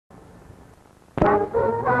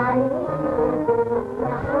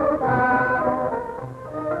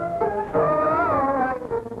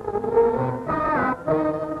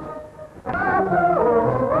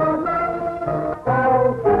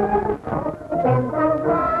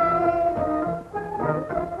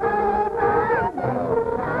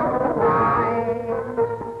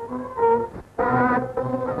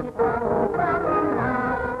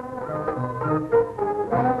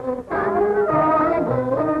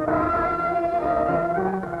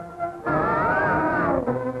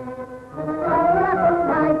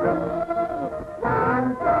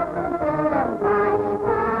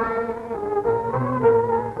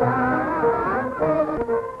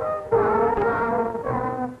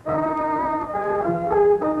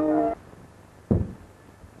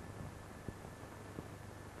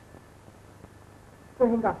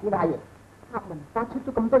史大爺，黑文發出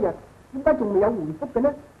咗咁多日，點解仲未有回覆嘅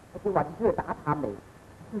呢？我正話住出去打探你，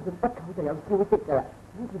相信不久就有消息㗎啦。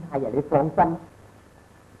呢件大爺你放心。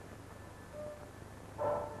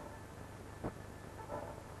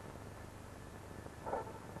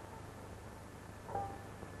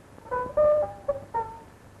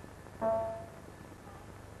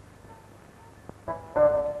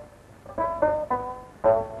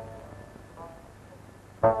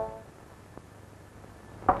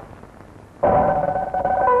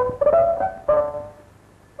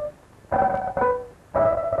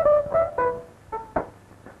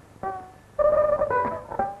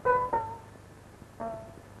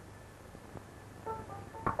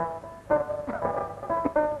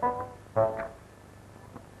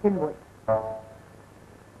娟妹，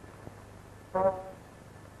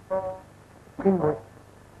娟妹，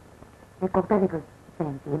你覺得你個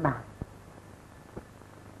病點啊？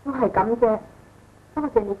都係咁啫，多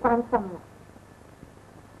謝你關心我。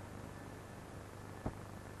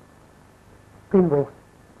娟妹，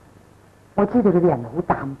我知道你個人好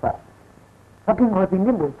淡薄，我見外邊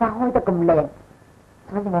啲梅花開得咁靚，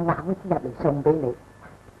所以我咬咗支入嚟送俾你，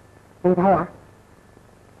你睇下。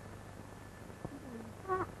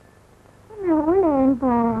好靚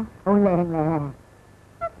噃，好靚咧！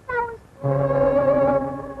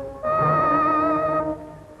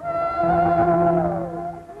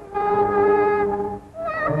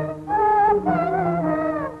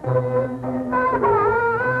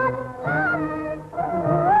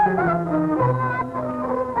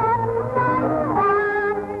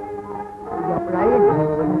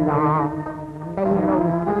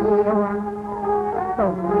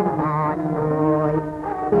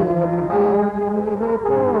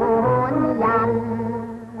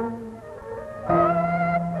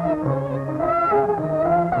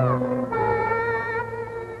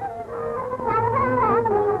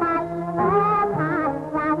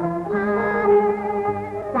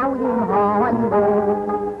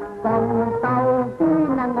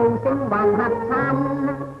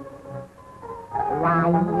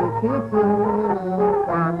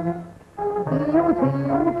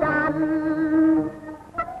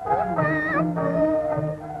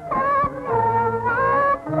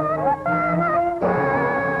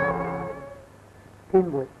娟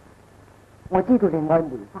妹，我知道你愛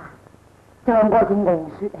梅花，就係愛佢傲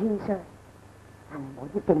雪犧霜，但係我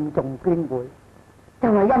啲敬重娟妹，就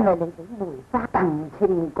係因為你比梅花更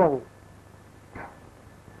清高。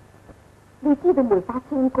你知道梅花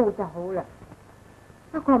清高就好啦，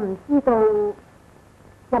不過唔知道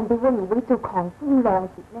人哋會唔會做狂風浪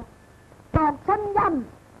蝶呢？作春陰，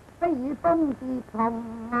飛雨風蝶同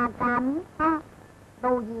緊他，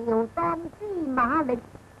路遙當知馬力。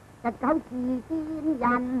日久自見人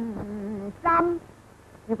心，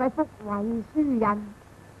要鬼福為書人，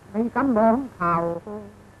未敢妄求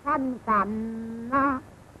親近啊！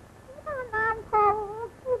只怕難逃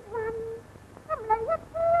劫運，心裏一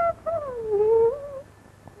絲風雨，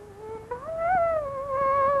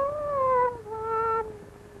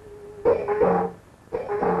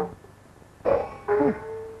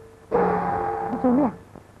你做咩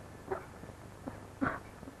啊？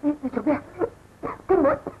你做咩啊？娟妹！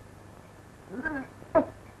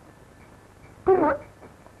娟妹，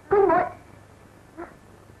娟妹，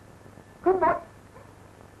娟妹！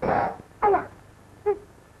哎呀，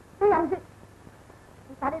你有事？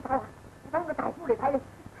你快啲走啊！我等個大夫嚟睇你。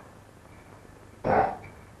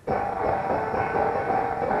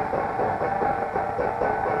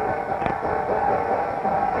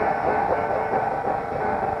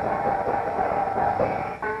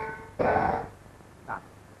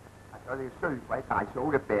嗱，你衰鬼大嫂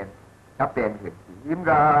嘅病，有病成點㗎？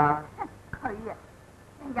佢啊，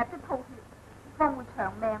成日都吐血，方會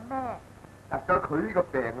長命咩？入咗佢呢個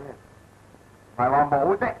病咧，唔係話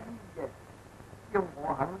冇得醫嘅，只要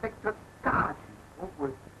我肯拎出家傳寶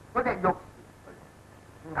貝，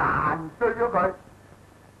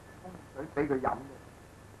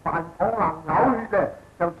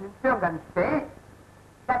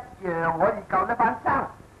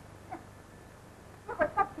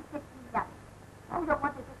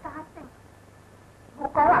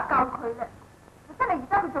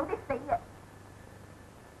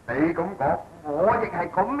講，我亦係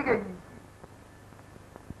咁嘅意思。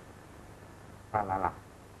嗱，呢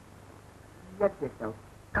一隻就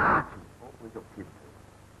家傳寶貝玉蟬皮，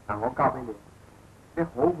嗱，我交俾你，你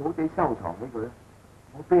好好地收藏起佢啊，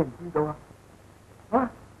唔好俾人知道啊。啊？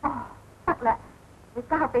哦，得啦，你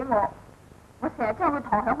交俾我，我成日將佢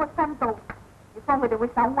抬喺我身度，你幫佢哋會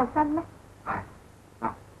守我身咩？係，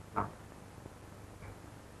嗱。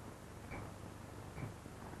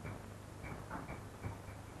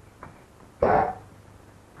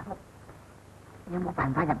你有冇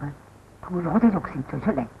辦法入去同佢攞啲玉蟬墜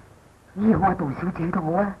出嚟？醫好阿杜小姐都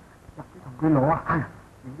好啊！入去同佢攞啊！係，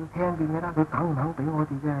你都聽見嘅啦，佢肯唔肯俾我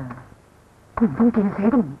哋啫？佢唔通見死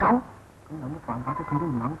都唔夠？咁有乜辦法啫？佢都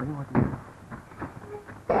唔肯俾我哋。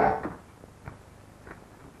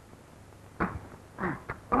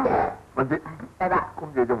文姐，細伯，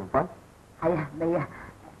咁夜仲唔瞓？係啊，你啊，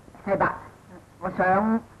細伯，我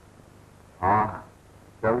想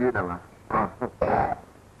想約係嘛？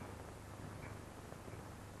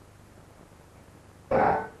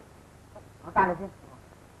我帶你先。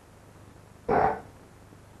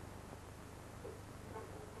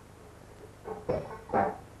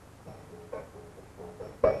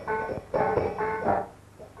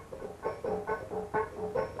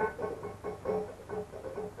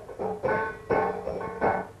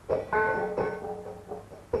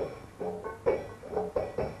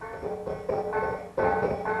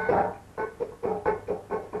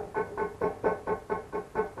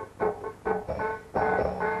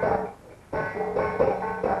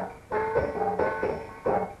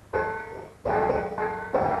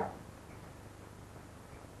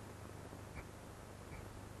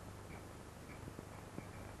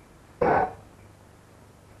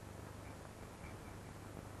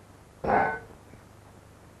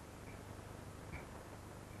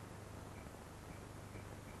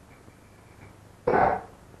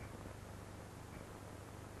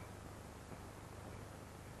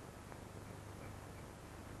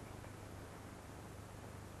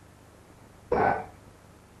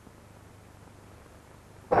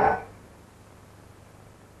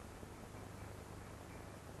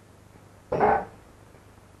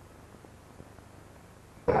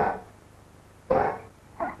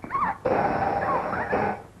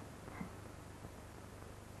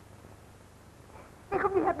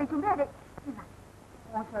你做咩你？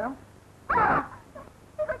我想。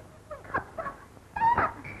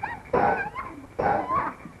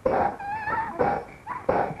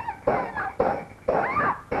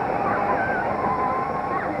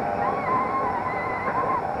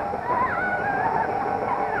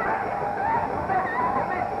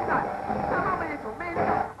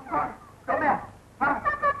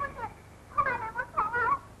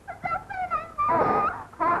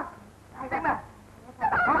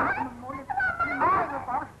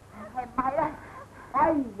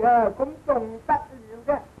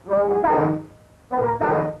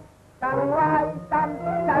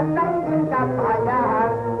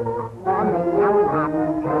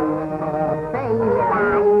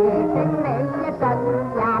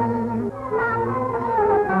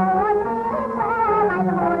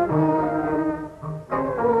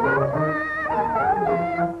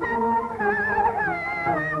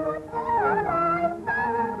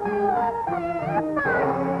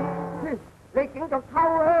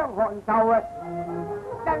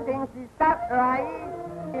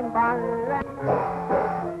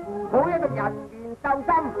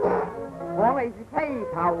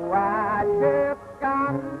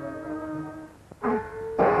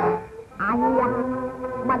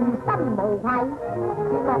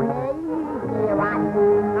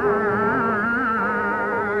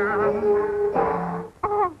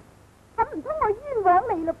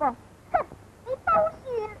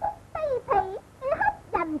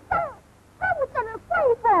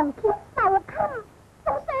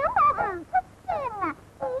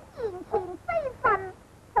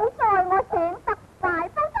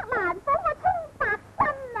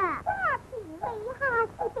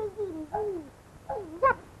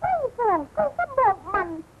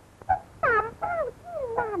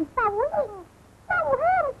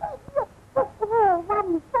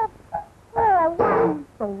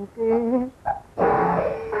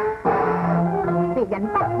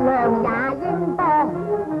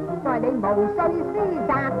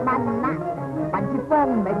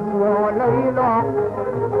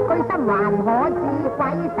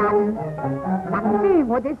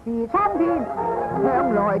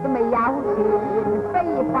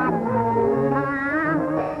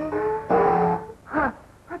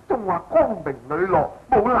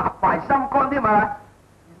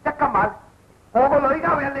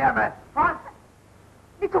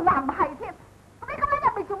你仲話唔係添？咁你今晚入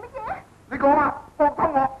嚟做乜嘢？你講啊，駁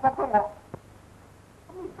通我，駁通我。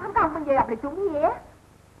咁你3更半夜入嚟做乜嘢？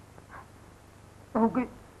杜絕，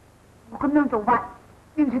我咁樣做法，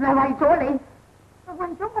完全係為咗你，係為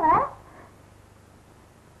咗我。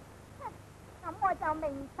咁我就明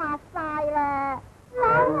白晒啦。老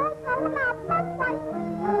手立不為自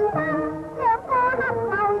身，兩個合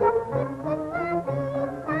謀用接應啊變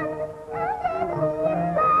身，夜變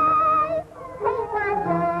衰，欺壓着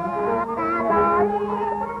女，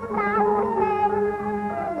鬥勝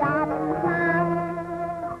人生。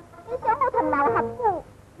你想我同流合污，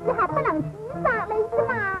以後不能指責你啫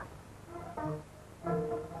嘛。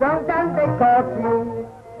想真的確是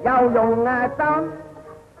有用心。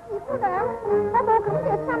二姑娘，我冇咁嘅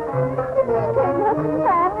心，你千祈唔好咁講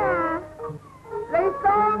啊！你生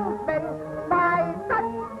命敗得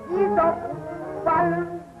已屬分，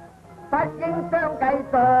不應相繼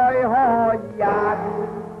再害人。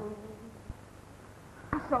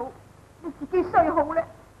阿嫂，你自己衰好咧，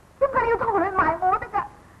點解你要同佢埋我得噶？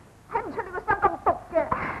睇唔出你個心咁毒嘅。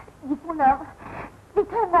二姑娘，你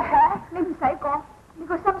聽我講，你唔使講，你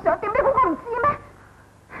個心想點，你估我唔知咩？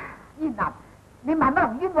燕南，你萬不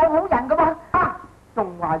能冤枉好人噶噃！啊，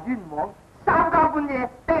仲話冤枉，3更半夜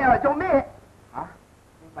掟入嚟做咩？啊，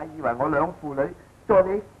你咪以為我兩父女在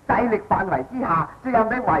你勢力範圍之下，就任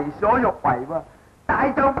你為所欲為喎？大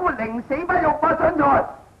丈夫寧死不辱不蠢材。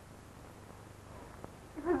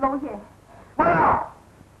老爺，喂啊！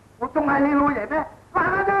我仲係你老爺咩？翻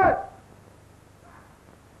返去！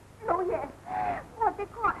老爺，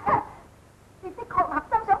你的確立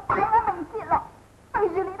心想擺我命節落，對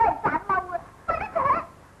住你都係盞嬲嘅，快啲扯！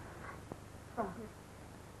杜月，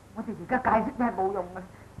我哋而家解釋都係冇用嘅，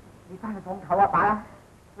你翻去房唞下把啦，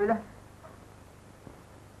去啦。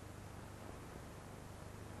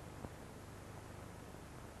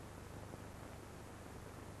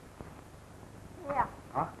咩啊？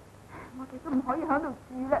啊？我哋都唔可以喺度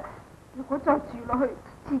住啦，如果再住落去，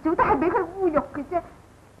遲早都係俾佢侮辱嘅啫。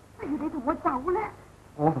不如你同我走咧。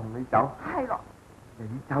我同你走？係咯。你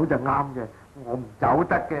走就啱嘅，我唔走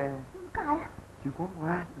得嘅。點解啊？如果我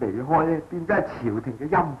一離開咧，變咗係朝廷嘅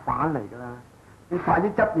欽犯嚟㗎啦。你快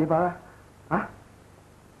啲執嘢吧啦，啊？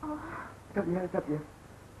哦。執嘢啊，執嘢。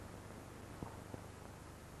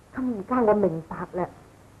咁而家我明白啦，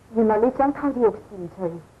原來你想偷啲玉蟾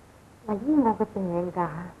翠嚟醫我嘅病㗎。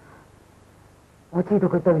我知道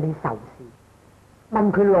佢對你仇視，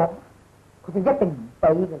問佢攞，佢就一定唔俾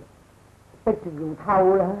嘅，逼住要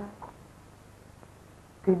偷啦。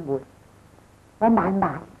娟妹，我晚晚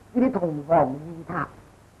呢啲同行異塔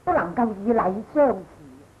都能夠以禮相視，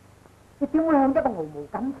你點會向一個毫無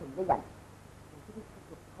感情嘅人做呢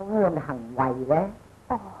啲偷香嘅行為咧？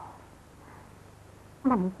哦，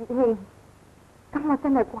林節兄，咁我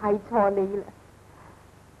真係怪錯你啦。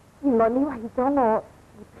原來你為咗我而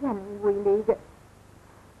俾人誤會你嘅，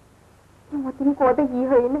叫我點過得意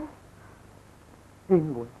去呢？娟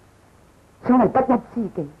妹，所謂得一知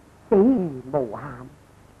己，死而無憾。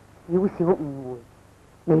少少誤會，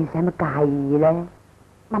你使乜介意咧？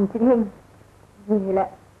林節兄，夜啦，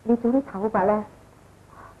你早啲唞吧啦。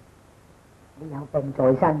你有病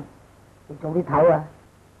在身，你早啲唞啊！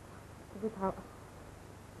早啲唞。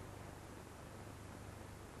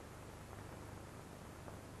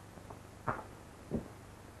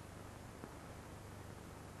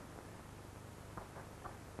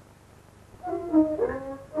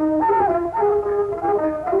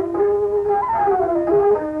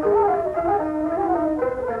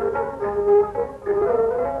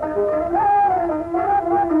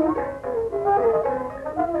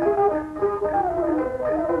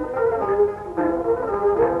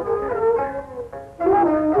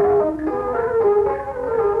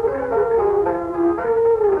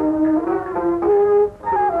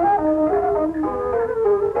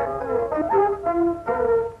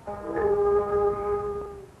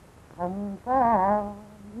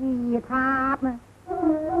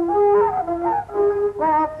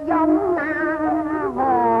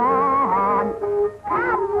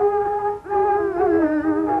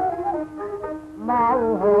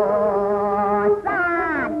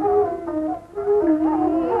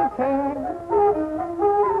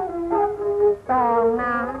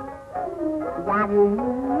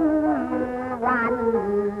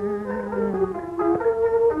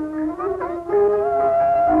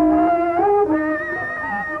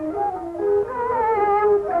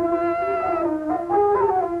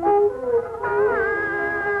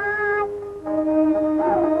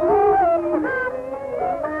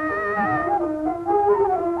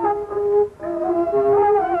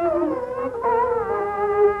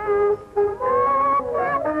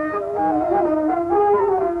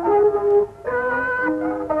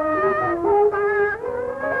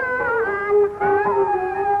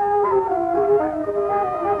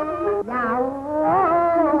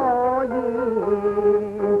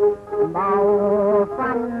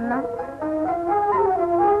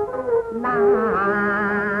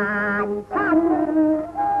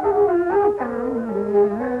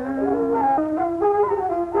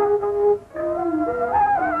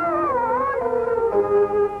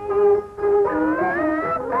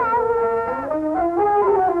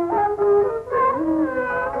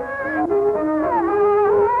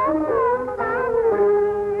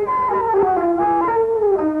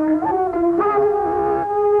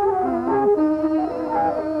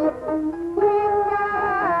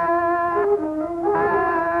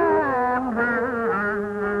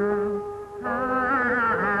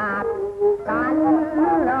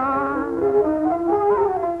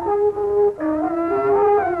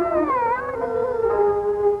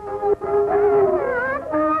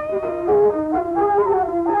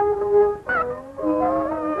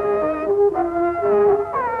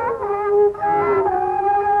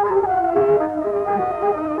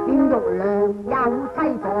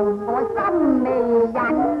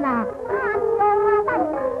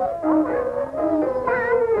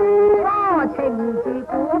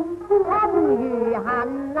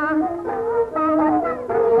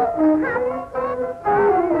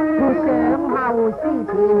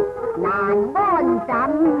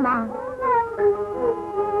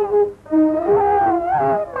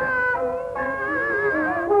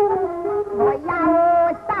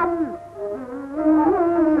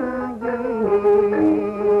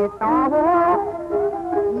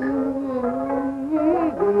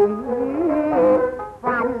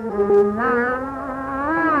人啊！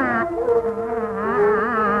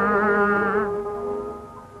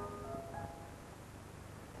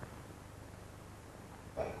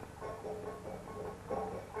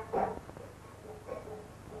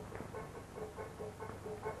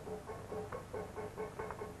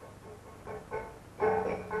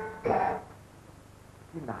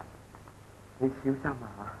天南，你小心啊！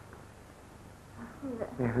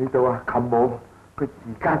你去到啊，琴母佢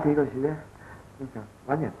自家姐嗰處咧，你就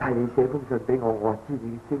揾人替你寫封信俾我，我知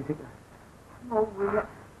你嘅消息啊。我會啦，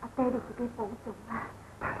阿爹你自己保重啊！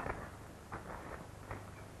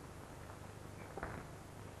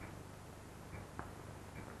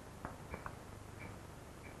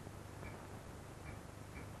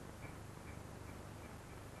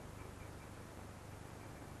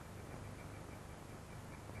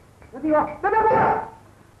有電話，得，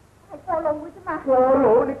係過路嘅啫嘛。過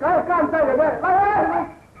路你梗係奸細嚟嘅，嚟！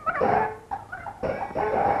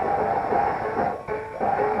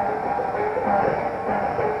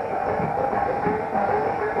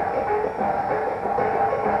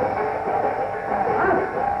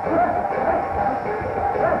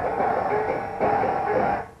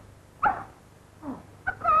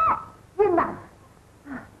英蘭，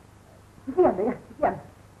啲人嚟啊！啲人，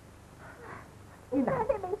英蘭，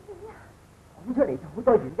你未死啊？講出嚟就好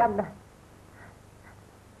多原因啦。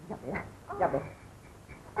入嚟啊！入嚟。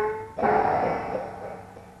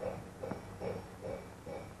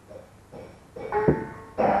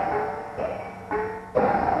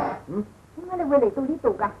點解你會嚟到呢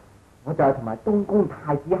度㗎？我就係同埋東宮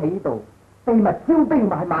太子喺呢度秘密招兵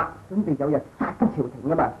買馬，準備有日殺出朝廷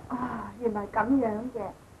噶嘛。啊，原來咁樣嘅。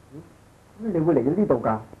咁你會嚟到呢度㗎？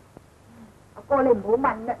阿哥你唔好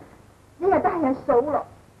問啦，呢日都係阿嫂咯。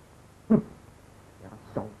有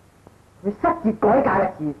數，佢失節改嫁嘅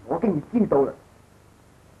事，我經已知道啦。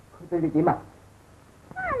佢對你點啊？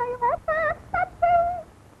花淚我發不清，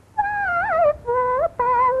歪苦道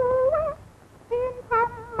啊，傳尋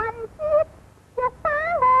文節，若把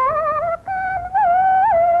我奸污，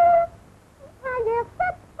他若失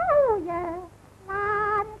偷羊，難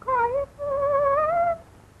拒乎，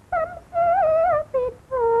深宵別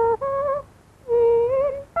負，願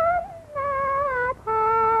奔頭。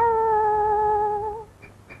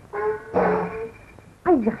哎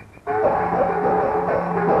呀！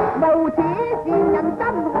無此善人真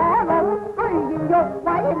可怒，居然欲毀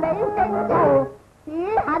你正途，此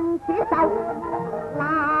恨此仇難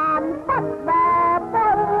不落報。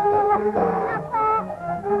阿哥，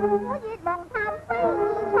我月郎探非義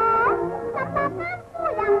錯，怎得奸夫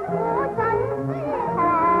人苦盡之徒？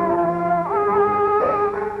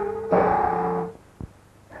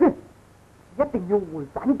哼！一定要回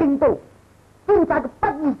返京都，招晒個不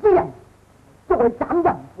義之人，再斬淫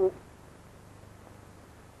婦。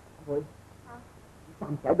妹，你暫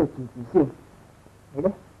時喺度住住先。你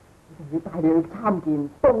呢？我就要帶你去參見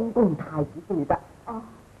東宮太子先至得。哦，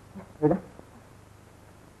去啦。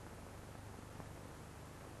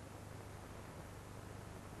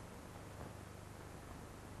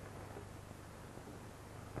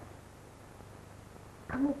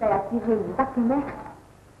咁你第日至去唔得嘅咩？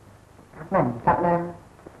梗係唔得啦！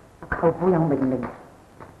舅父有命令，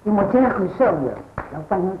要我即刻去襄陽，有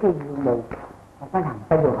登基要務，我不能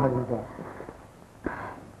不要去嘅。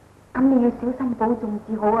咁你要小心保重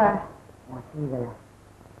至好啊！我知噶啦，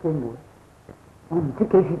娟妹，我唔知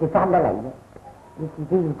幾時就翻得嚟嘅，你自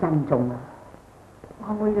己要珍重啊！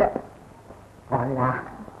我會啦，我去啦。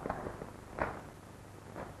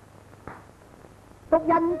俗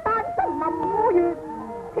人單身臨烏月，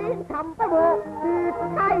千尋不獲絕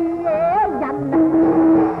妻野人。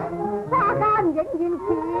花間仍然似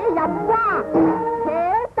人花，且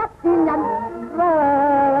得善人來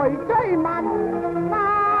追問啊！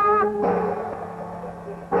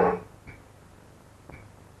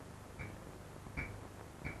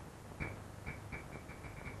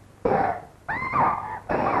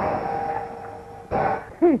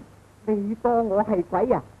你當我係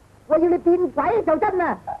鬼啊！我要你變鬼就真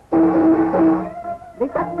啦！你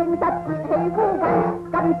實證實節氣枯槁，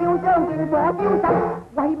今朝將件火燒手，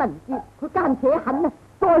為民節佢奸且狠啊！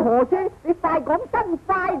在何處？你快講真，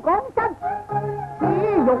快講真！此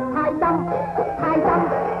欲太深，太深，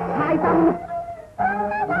太深！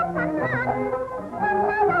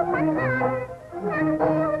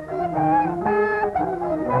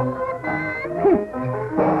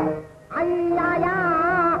哎呀呀！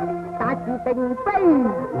達字並非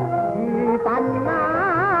愚笨啊！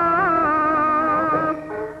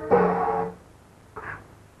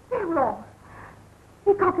蕭郎，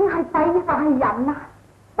你究竟係鬼定係人啊？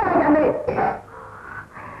係人嚟！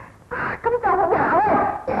咁就好巧啊！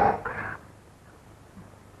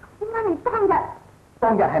點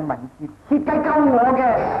當日係文傑設計救我嘅。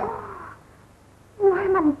我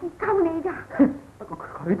係文傑救你㗎。不過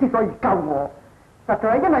佢之所以救我，實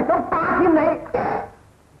在係因為想霸佔你，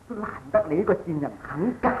都難得你呢個賤人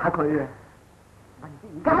肯嫁佢啊！文傑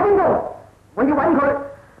而家喺邊度？我要揾佢。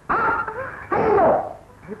啊！喺邊度？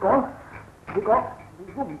你講，你講，你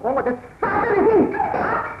如果唔講我就殺咗你先。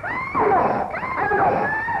喺邊度？喺邊度？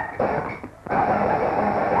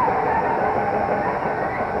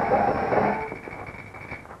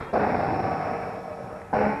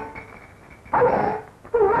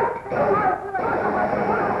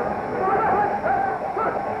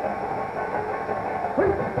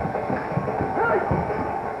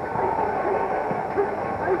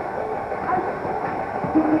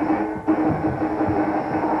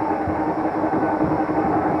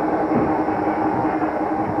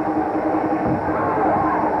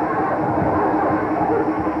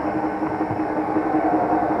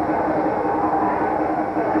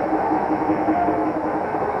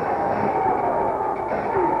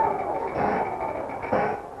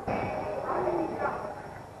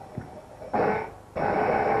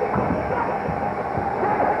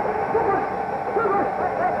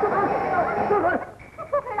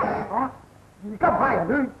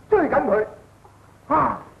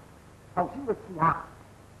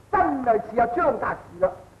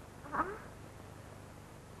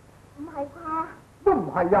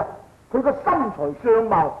佢個身材相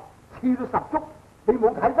貌似到十足，你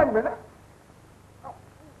冇睇真嘅咩？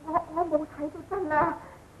我冇睇到真啊！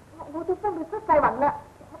我都幫佢出世暈啦，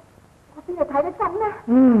我邊度睇得真呢？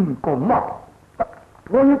咁啊！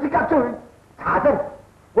我要即刻出去查真，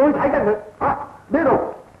我去睇真佢。呢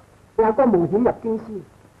度你阿哥冒險入京師，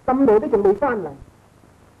咁耐都仲未翻嚟，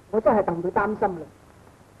我真係戥佢擔心啦。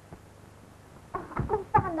公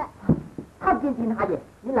翻啦！參見殿下爺，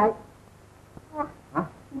免禮。哇！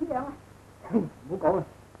點樣啊？唔好講啦，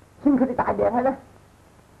算佢哋大命係啦。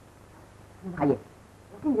殿下爺，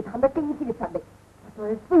我今日探得京師嘅實力，實在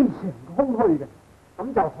係非常空虛嘅。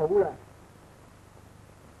咁就好啦。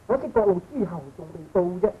可惜各路諸侯仲未到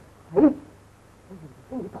啫。我原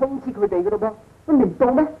先要通知佢哋嘅咯噃，都未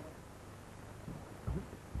到咩？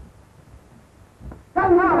真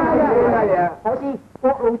啱啊！殿下爺，可是各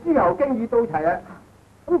路諸侯經已到齊啦。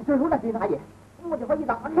咁最好啦，殿下爺，咁我就可以立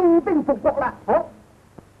刻興兵復國啦。好。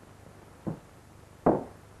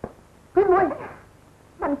佢唔會，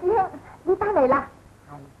文師兄，你翻嚟啦？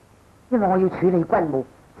係，因為我要處理軍務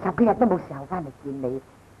，10幾日都冇時候翻嚟見你。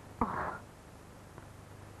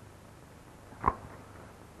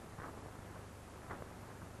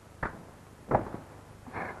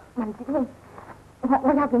文師兄，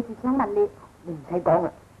我有件事想問你。你唔使講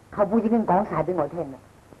啦，舅父已經講晒俾我聽啦。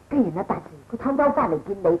既然阿達時佢偷偷翻嚟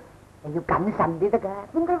見你，你要謹慎啲得噶。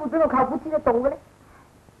點解會俾我舅父知得到嘅咧？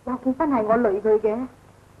有件真係我累佢嘅。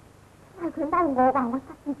因為佢嬲我話我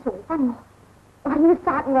失節重婚，話要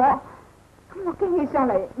殺我，咁我驚起上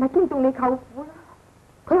嚟，咪驚動你舅父啦。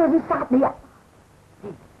佢話要殺你啊？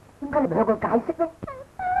點解你唔向佢解釋咧？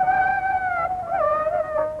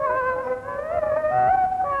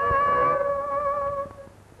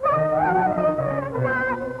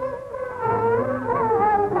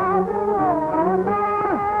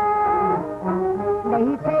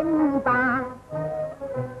你清白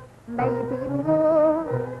未變污，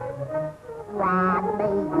還未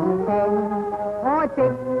完成，我即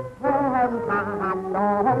向殘浪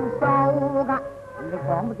數噶。你講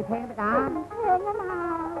俾佢聽得㗎？唔聽啊嘛！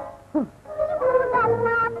人啊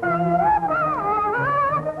睇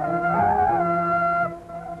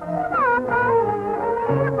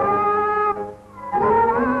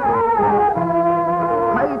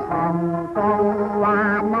佢從共還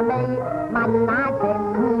啊未問那情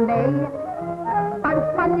理，不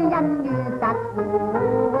分恩怨實糊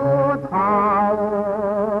塗。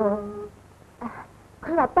佢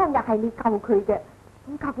話當日係你救佢嘅，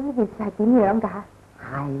咁究竟呢件事係點樣㗎？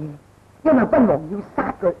係，因為君王要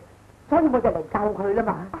殺佢，所以我就嚟救佢啦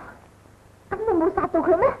嘛。咁你冇殺到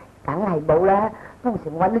佢咩？梗係冇啦，當時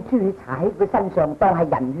我揾啲豬血搽喺佢身上，當係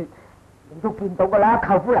人血，你都見到噶啦。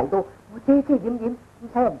舅父嚟到，我遮遮掩掩，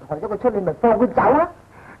咁使人抬咗佢出嚟，咪放佢走啦。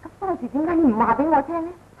咁當時點解你唔話俾我聽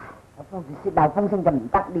呢？我當時泄漏風聲就唔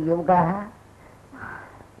得了噶。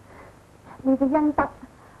你嘅恩德，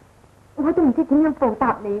我都唔知點樣報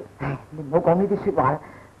答你。唉，你唔好講呢啲說話啦。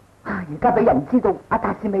而家俾人知道阿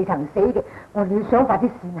達是未曾死嘅，我哋要想法啲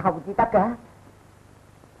善後至得噶。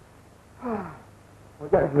我一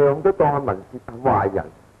向都當阿文傑係壞人，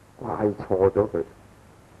怪錯咗佢，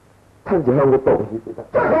親自向佢道歉至得。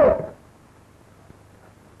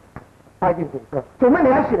快啲停車！做乜你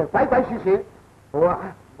喺樹嚟鬼鬼祟祟？好啊，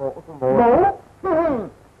冇。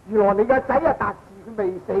原來你個仔啊達志佢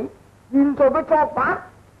未死，現在佢作反，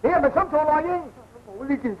你係咪想做內應？冇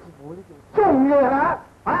呢件事，冇呢件事。中嘢係嘛？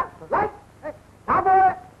啊，嚟，打波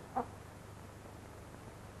咧！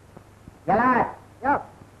入嚟，有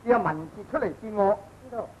有文傑出嚟見我。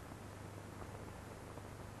知道。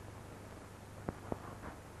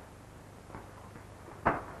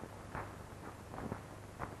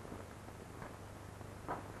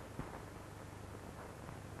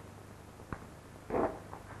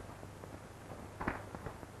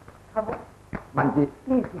文傑，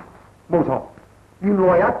咩事？冇錯，原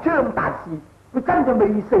來阿張達士佢真係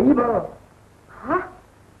未死噃。吓？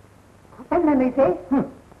真係未死？哼，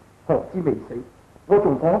何知未死？我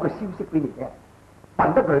仲講一個消息俾你嘅，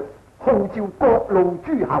問得佢號召各路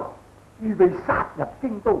諸侯，預備殺入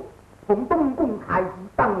京都，奉東宮太子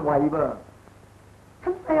登位噃。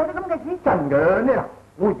真係有啲咁嘅事？真嘅呢嗱，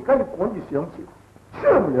我而家要趕住上朝，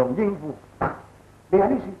商量應付。嗱，你喺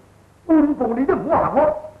呢處半步你都唔好行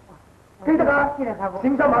開。記得啊，小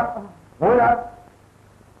心啊！我呀，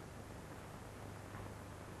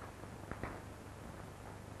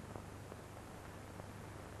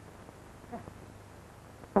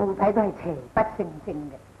到底都係邪不勝正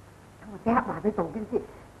嘅。等我即刻話俾杜經知，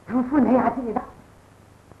等佢歡喜下先至得。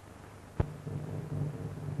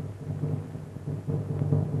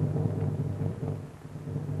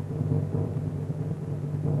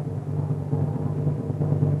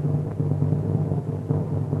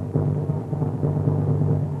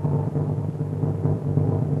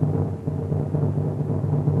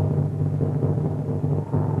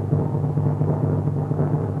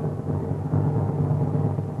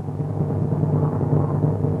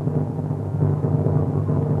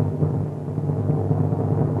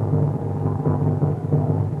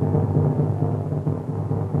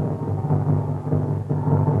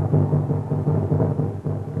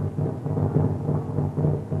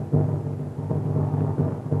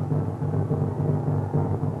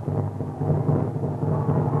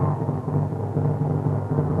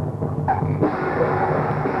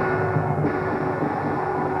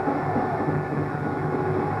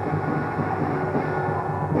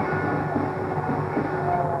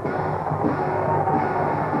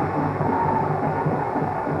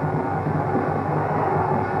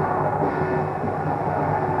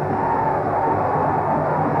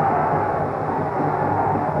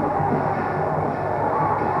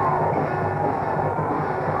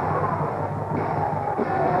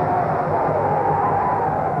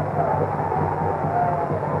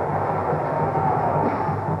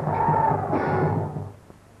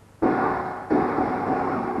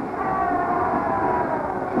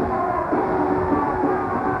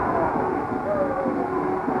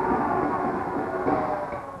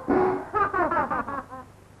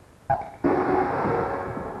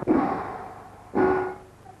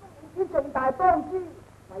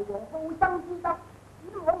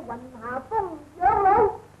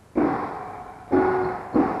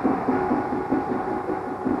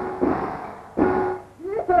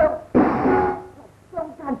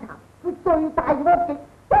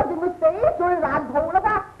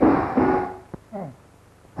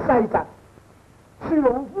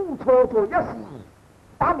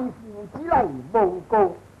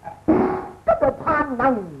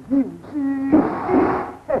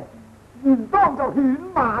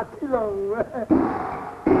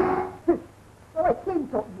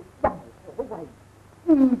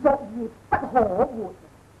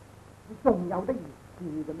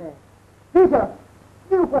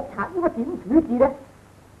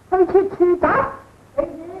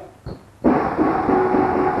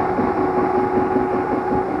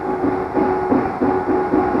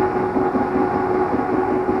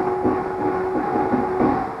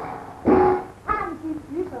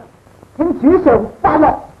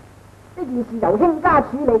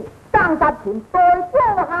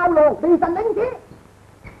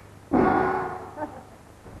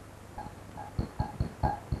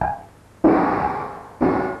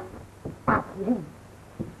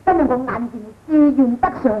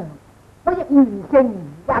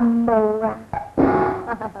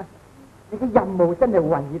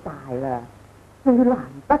偉大啦！最難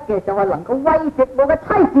得嘅就係能夠慰藉我嘅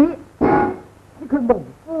妻子，使佢無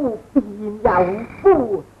夫變有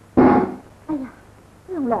夫。哎呀，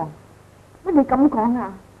張郎，乜你咁講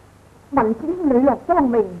啊？文子兄磊落光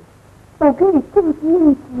明，杜經亦精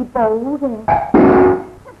堅自保嘅。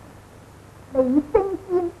你升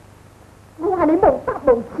仙，我話你無德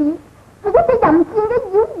無恥，係一隻淫賤嘅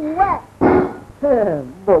妖狐啊！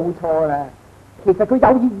冇錯啦，其實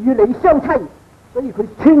佢有意與你相妻。所以佢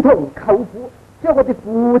串通舅父，將我哋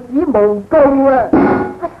父子誣告啊！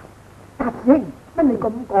哎呀，達師兄，乜你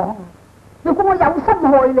咁講啊？如果我有心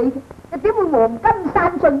害你嘅，又點會黃金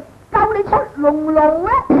散盡，救你出龍路呢？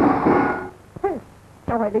哼，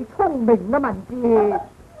就係你聰明啦，文哲。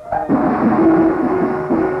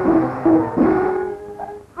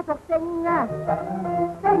他作聖啊，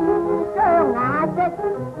聖雙雅跡，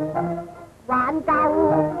挽救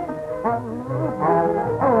鴻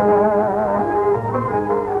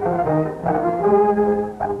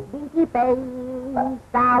點知備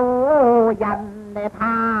受人嚟彈，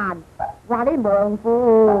話你亡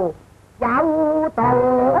父有道，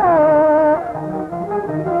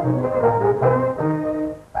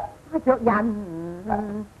他着人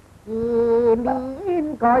自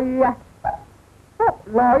面具啊！福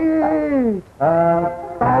女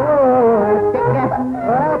到極嘅，我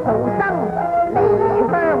徒生離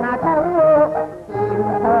鄉啊土，前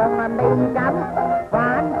行未敢反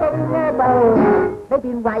正步，你便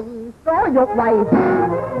為所欲為，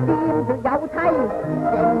兼住有妻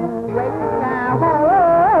情永好。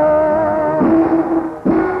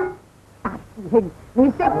達師兄，你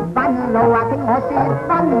識分路啊，聽我說分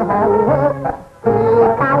號，自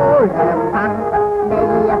救良朋。離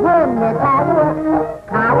鄉嘅土，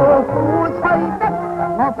靠苦催逼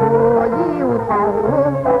我負腰肚，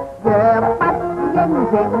若不應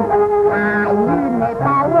承，挨冤嘅報，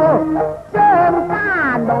商家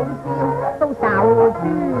老少都受豬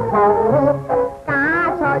肚，假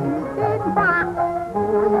隨鮮花回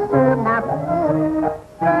上啊苦，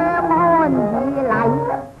相安以禮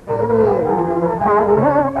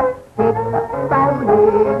直到如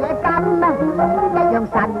嘅金啊，一樣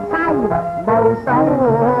神妻無數，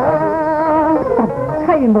神妻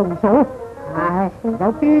無數，唉，有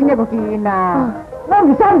邊一個見啊？我唔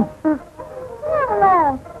信。娘娘，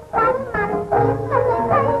敢問是世間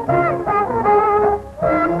道，香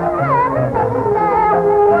香正常，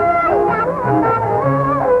乖人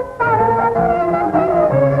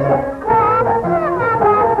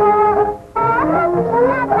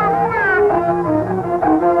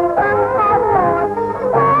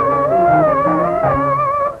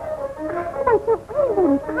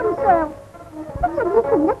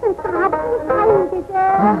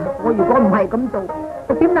我如果唔係咁做，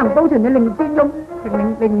我點能保存你令尊翁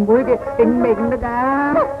同令妹嘅性命得㗎？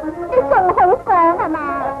你仲好講係嘛？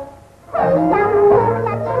人要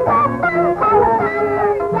國崩後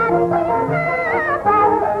人要家暴，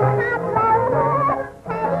合路起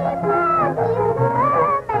波照我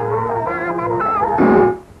命難透。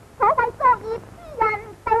所謂作業之人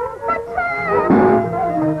定不出，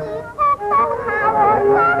而惡到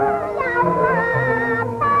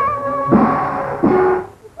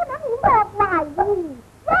後心有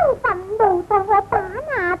憂憤怒到我打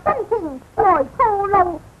壓真情來套路，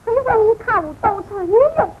佢為求盜取玉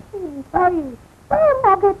前去，將我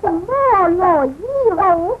嘅情魔來醫好，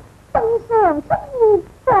正常出現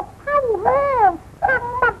作梯香，行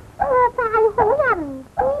物破壞好人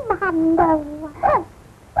兼恨怒啊！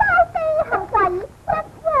交飛行為一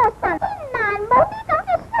窩神，天難冇呢種嘅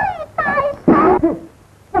衰大手。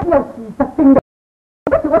一有事實證明，不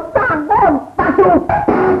是我三安八做，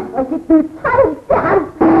我是奪妻之恨。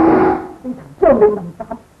呢層將你臨斬，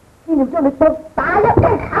先要將你毒打一擊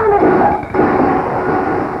砍你。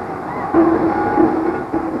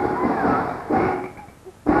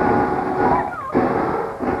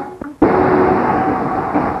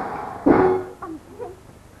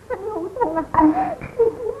身好痛啊！你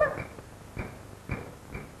點啊？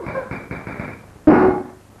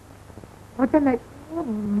我真係唔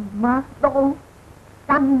抹到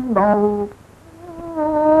根毛。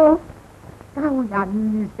救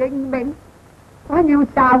人性命，還要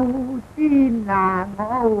受先啊！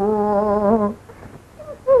我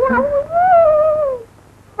有於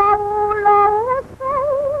後路死，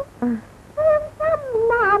傷心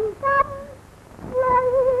難禁，淚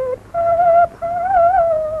滔滔。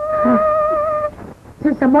說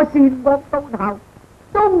什麼善惡到頭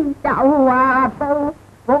終有啊報，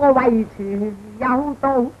我個遺傳有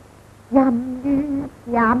道，任於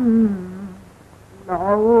任。老阿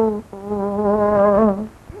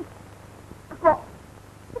哥，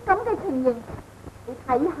啲咁嘅情形，你睇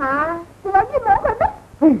下，仲有冤枉佢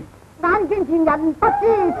咩？眼見前人不知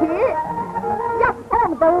恥，一方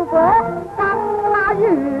渡過，更加如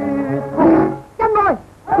恩愛。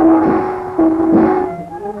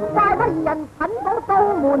再不二人捆到刀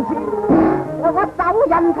門前，我手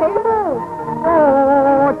刃皮膚，我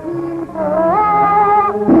戰火。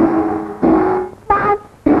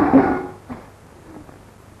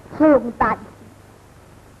上大，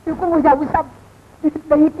小公我有心絕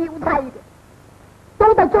你嬌妻嘅，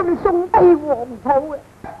都得將你送俾皇土嘅，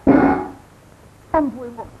吩咐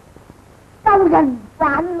我救人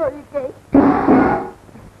反累己。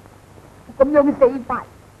咁樣嘅死法，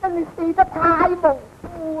真係死得太無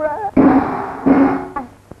辜啦！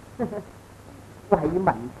韋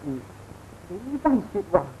文志，你呢番說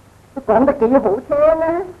話都講得幾好聽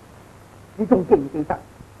啊！你仲記唔記得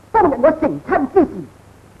當日我成親之時，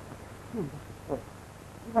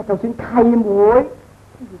你話就算契妹都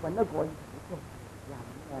要揾一個做人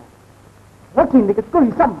啊！我見你嘅居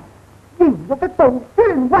心，形容得道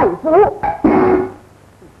端為虎。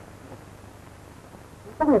你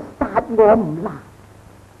當日殺我唔難，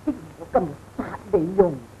既然我今日殺你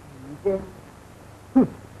容易啫。哼！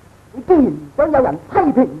你既然唔想有人批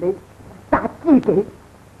評你殺知己，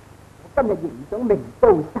我今日亦唔想明刀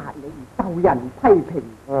殺你而受人批評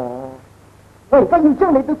我。我而家要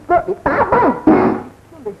將你對腳嚟打開，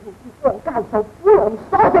將你好似當街受虎狼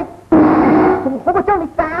所食，仲好過將你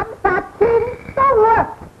斬殺千刀啊！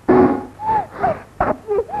殺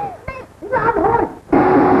知你爛開！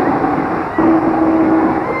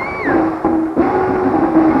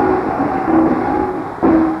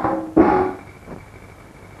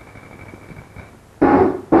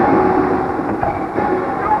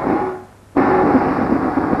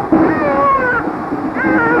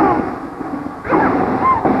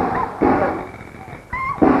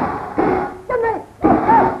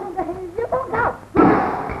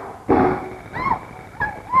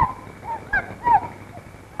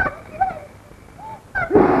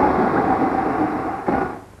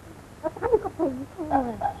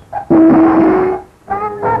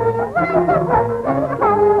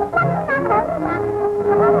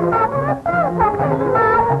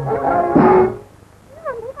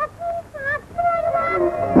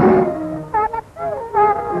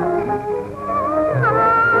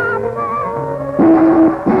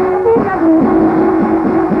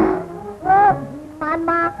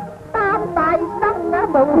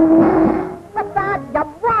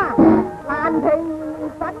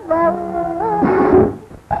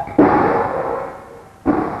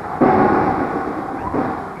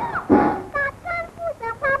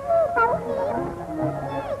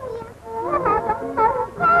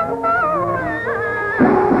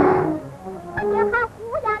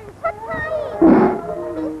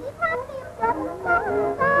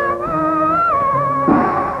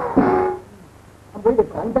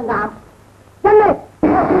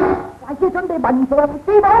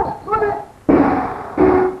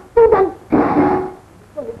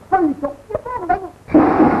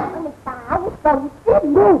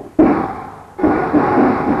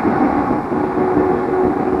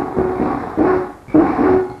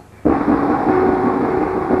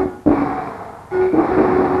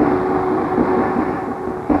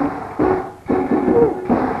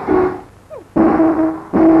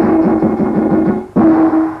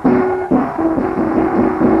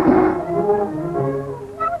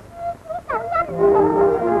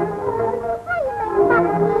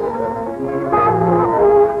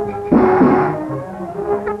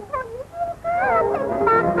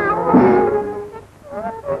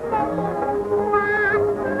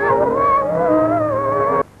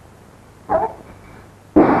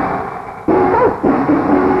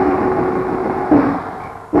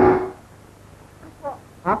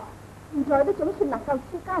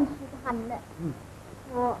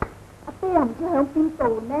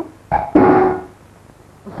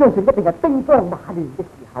相信一定係兵荒馬亂嘅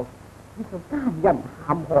時候，遇上奸人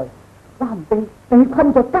陷害，話唔定被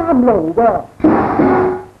困在監牢㗎。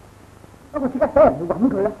不過即刻找人去揾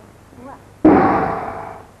佢啦。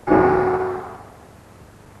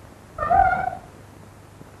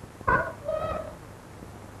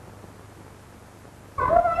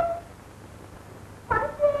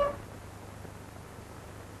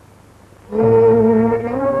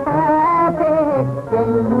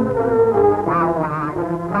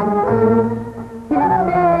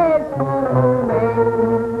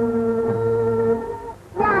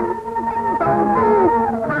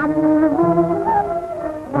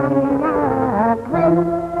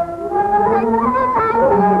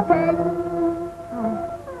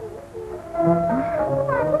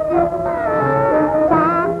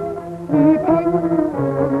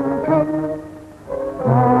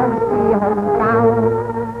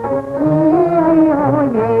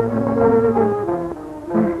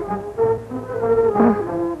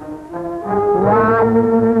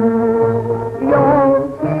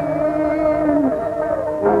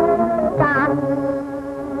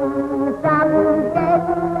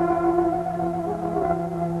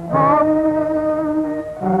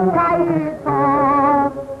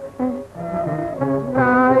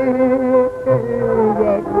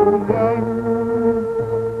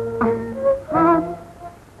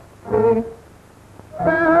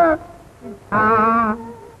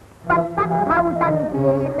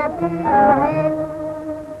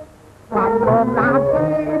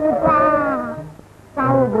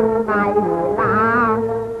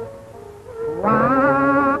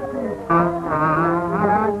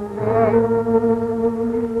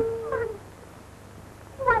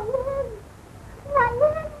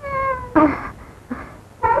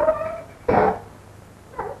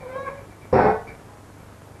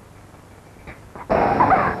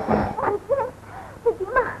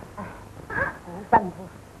辛苦，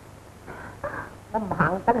我唔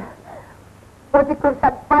行得啊！我隻腳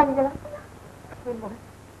實跛噶啦，妹妹，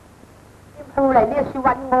你冇嚟呢處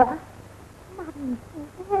揾我啊？文兄，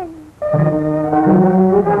你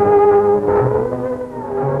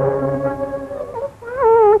手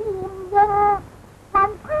嚴若還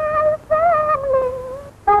太相戀，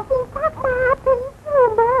當天黑馬天夫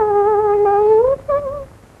無理性，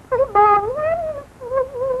佢忘恩負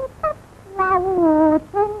義不留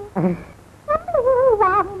情。咁了橫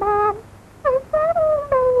蠻，佢生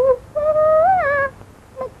未死，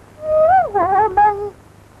歷史和味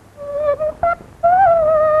見不知，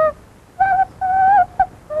休書不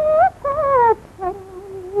寫這情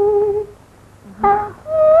義，同志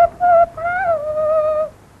之體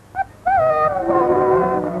不相容。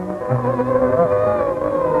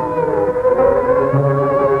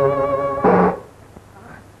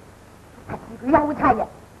佢休妻啊！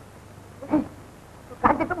簡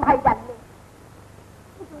直都唔係人嚟，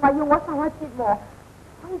你仲話要我受下折磨，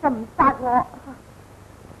所以就唔殺我，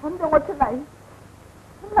揾到我出嚟，咁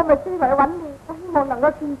我咪追嚟揾你，我希望能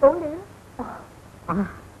夠見到你咯。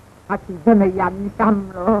阿慈真係忍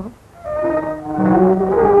心咯，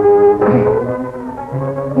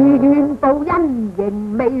自願報恩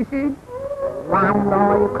仍未算，還來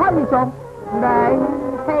驅逐兩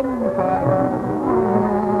清平。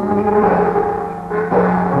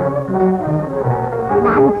眼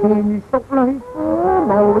前淑女苦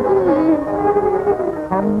無依，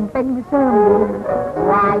同病相憐懷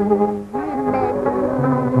怨命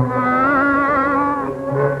啊！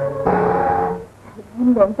怨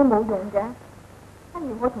命都冇用嘅，不如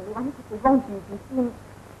我同你揾個地方住住先，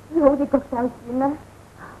醫好隻腳再算啦。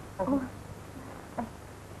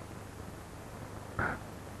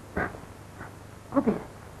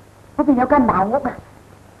嗰邊有間茅屋啊！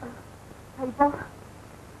係噃，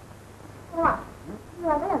我話你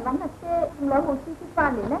話俾人揾阿姐咁兩號消息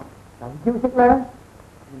翻嚟呢？有消息啦，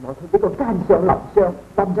原來佢俾個奸相林相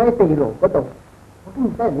冧咗喺地牢嗰度，我經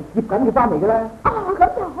唔使人哋接緊佢翻嚟噶啦。哦，咁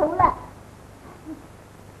就好啦。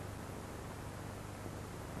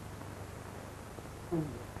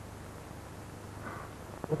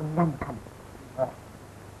你咁殷勤我，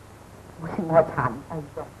好似我殘低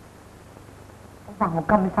咗，我話我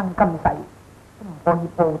今生今世都唔可以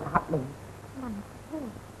報答你。文兄，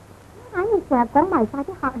點解你成日講埋晒啲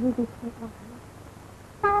客氣嘅説話？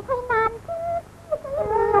就係難知知己了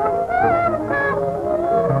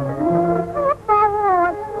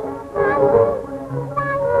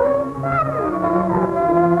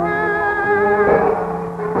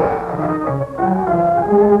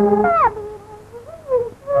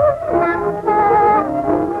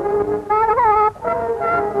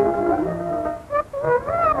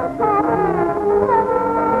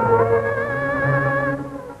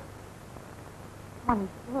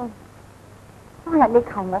相你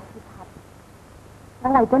求我結合，我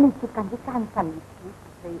為咗你接近啲奸臣子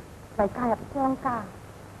嚟嫁入商家，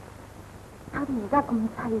搞到而家咁凄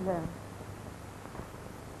涼。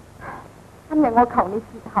今日我求你結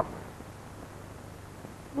合，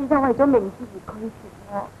你就為咗名字而拒絕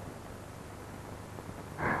我。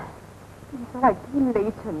正所謂天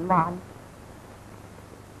理循環，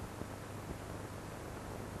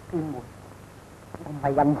娟妹，我唔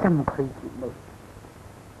係忍心拒絕你。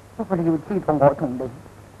不過你要知道，我同你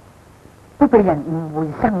都被人誤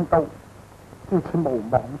會生到，好似無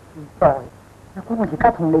妄之災。如果我而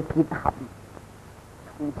家同你結合，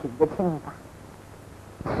從前嘅清白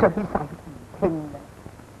水洗唔清啦。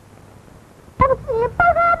今時不堪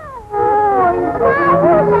回首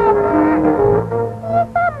情，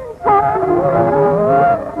心重。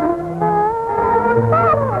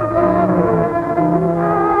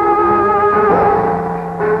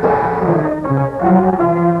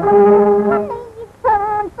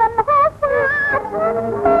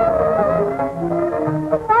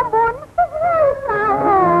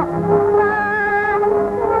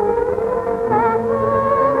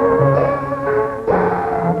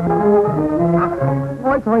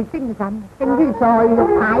在精神勝於在肉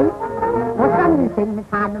體，我身成殘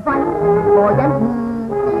廢，何忍唔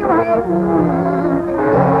消氣？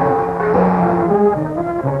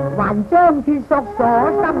還將血索所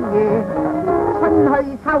心願，春去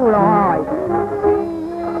秋來思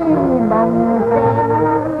夢醒。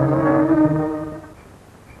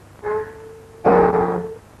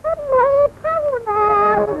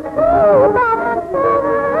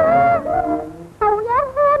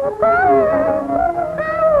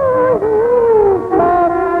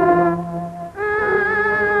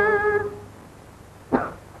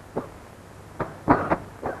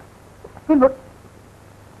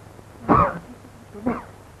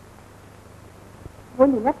每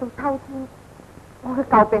年一到秋天，我嘅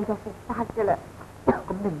舊病就復發嘅啦。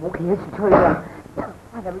咁你唔好企喺樹吹啦，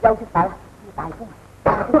翻入去休息下啦，要大風。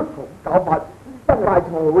搞法真係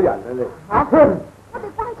錯好人啊你！嚇！我哋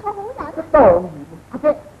拜錯好人。當然，阿姐，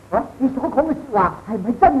你所講嘅説話係唔係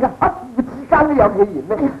真㗎？父子間都有氣言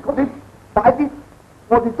咩？咁你快啲，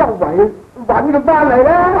我哋周圍揾佢翻嚟啦！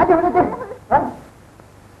快啲去啦，姐！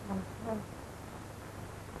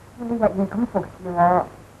你日夜咁服侍我，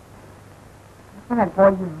真係過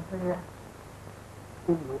意唔去啊！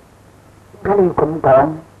點解你要咁講？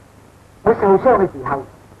我受傷嘅時候，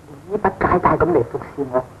連醫不解帶咁嚟服侍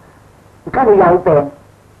我，而家你有病，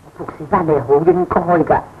我服侍翻你係好應該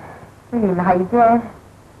㗎。雖然係啫，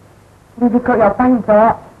你隻腳又跛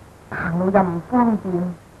咗，行路又唔方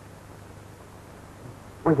便，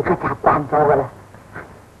我而家習慣咗㗎啦。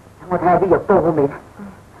我睇下啲藥多好未啦。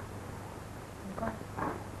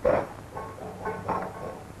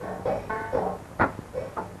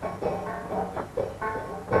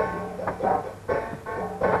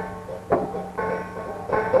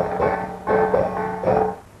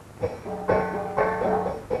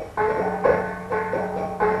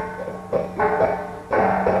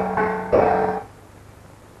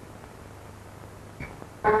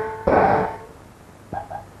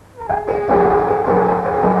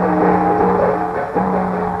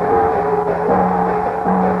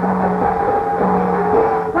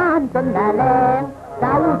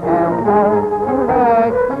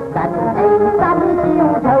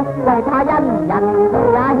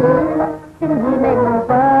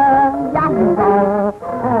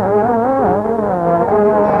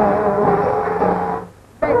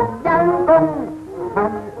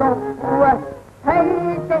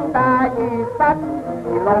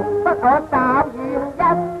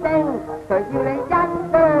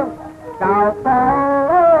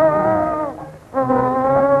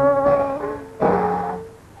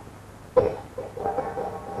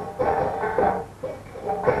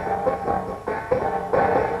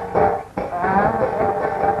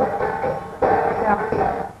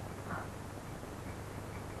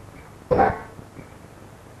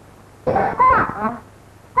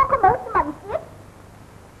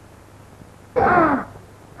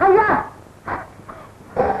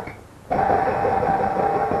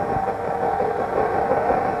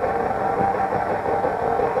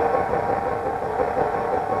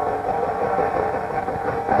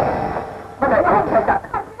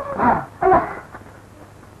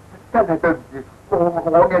真係對唔住，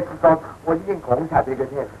我嘅事幹我已經講晒俾佢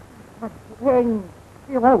聽。兄，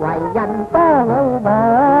知我為人多魯莽，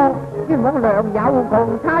冤枉良友共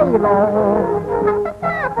妻奴。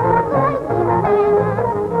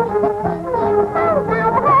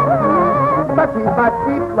不時不接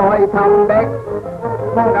來尋覓，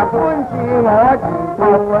望人寬恕我如徒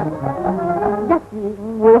啊！一時誤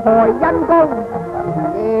會害恩公，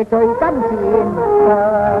夜罪跟前來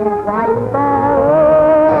跪多。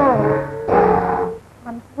文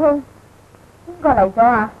師兄，邊個嚟咗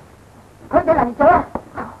啊？佢哋嚟咗啊！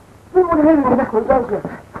邊個兄弟得佢當時？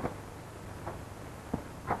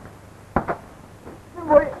師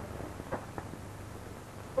妹，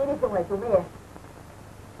你哋仲嚟做咩嘢？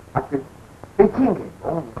阿娟，你千祈唔好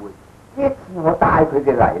誤會，呢一次我帶佢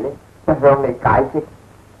哋嚟咧，就向你解釋。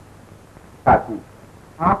下次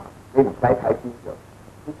你唔使睇邊度，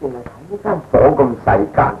你淨係睇呢間房咁細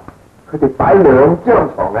間，佢哋擺兩張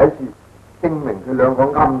床喺處，證明佢兩個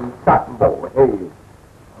暗室無欺。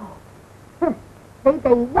你哋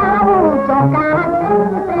休作假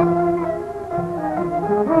聲，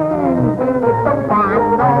都煩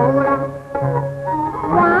惱啦，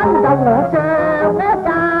玩到我像一架，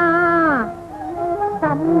心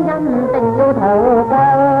一定要逃過。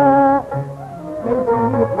你住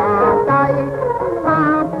下低，怕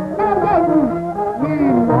咩應，冤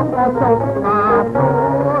枉個熟牙夫，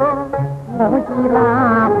我自立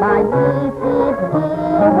埋意接跳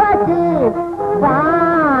一接，翻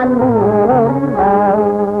滿路。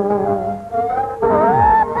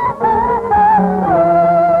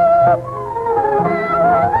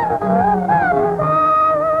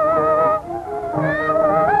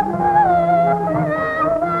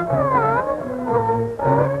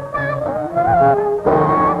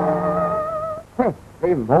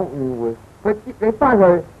你唔好誤會，佢接你翻去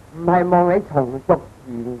唔係望你重續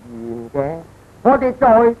前緣嘅。我哋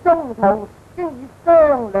在中途經已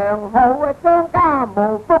商量好啊，張家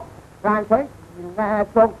無福，難取前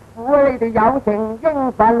屬府，你哋有情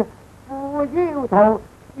應份，負腰徒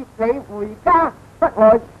接你回家，不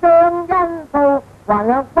來相恩報，還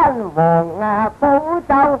向君王補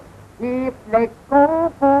奏，協力鞏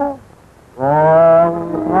固皇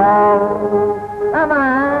朝啊嘛！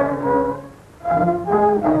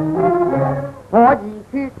我兒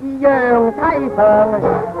決意讓妻房，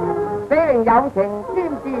死令有情兼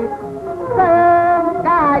絕相偕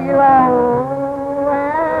路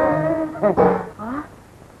啊！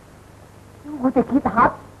我哋結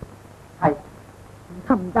合係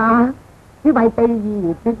得唔得？只為地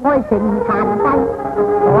兒絕愛成殘廢，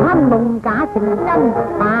何堪弄假成真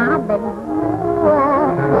把命消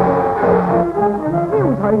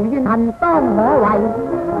除怨恨當我為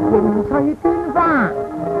迎翠捐花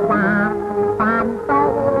雜飯刀。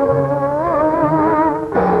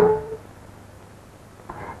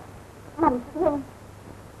文師兄，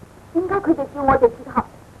點解佢哋叫我哋結合，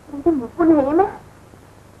你哋唔歡喜咩？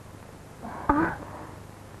啊！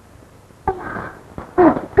哎呀！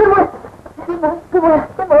娟妹，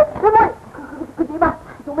佢點啊？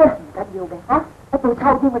做咩？唔緊要嘅嚇，一到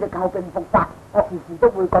秋天我就舊病復發，我時時都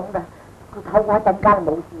會咁嘅。佢唞過一陣間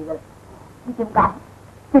就冇事嘅啦。知點解？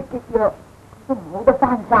食極藥都唔好得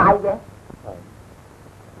翻晒嘅。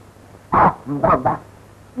啊，唔得，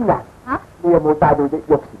先生，你有冇帶到隻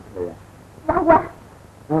藥匙嚟啊？有啊。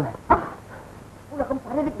啊！好啦，咁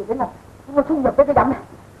快啲拎嚟俾我，等我沖藥俾佢飲。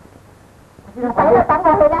等我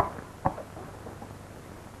去啦。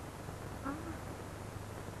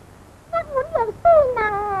一碗藥雖能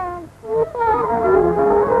治病，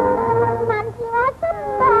難治我心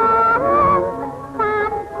房煩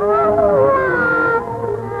苦啊！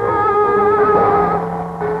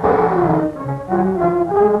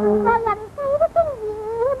我人世都經已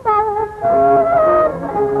無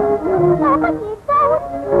我不如早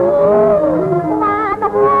知話落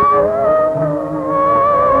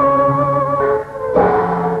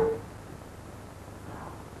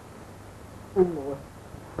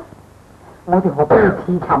我哋何必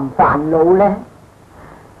自尋煩惱呢？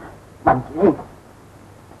文師兄，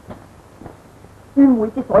娟妹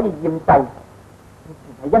之所以厭世，全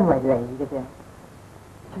係因為你嘅啫。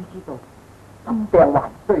須知道心病還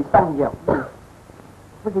需新藥醫，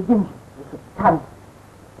我哋應承你成親，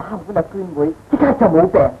打好啦娟妹，即刻就冇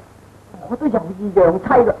病。我都有意養妻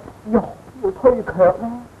啦，又要推卻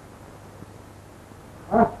呢？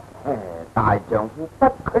啊，大丈夫不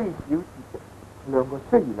拘小節。兩個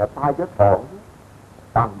雖然係拜咗堂，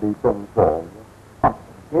但未洞房嘅，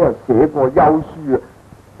你又寫過休書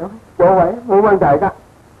啊？各位冇問題㗎。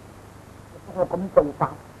我咁做法，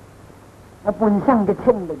我半生嘅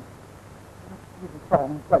清明要喪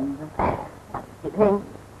盡啦！傑兄，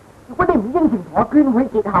如果你唔應承同我娟妹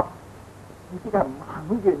結合，你只係唔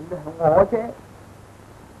肯原諒我啫。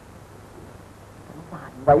咁難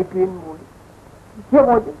為娟妹，而且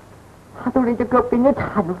我嚇到你隻腳變咗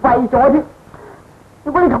殘廢咗添。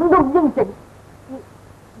如果你咁都唔應承，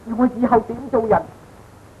我以後點做人？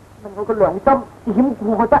問我個良心點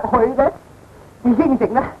過得去嘅？你應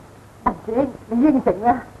承啦，文姐，你應承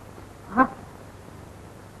啦，嚇！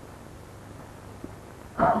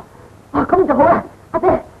咁就好啦，阿姐，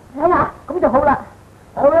睇下，咁就好啦，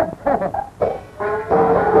好啦。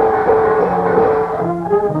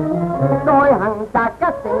再行澤吉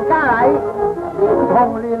成家禮，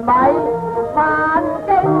同聯米。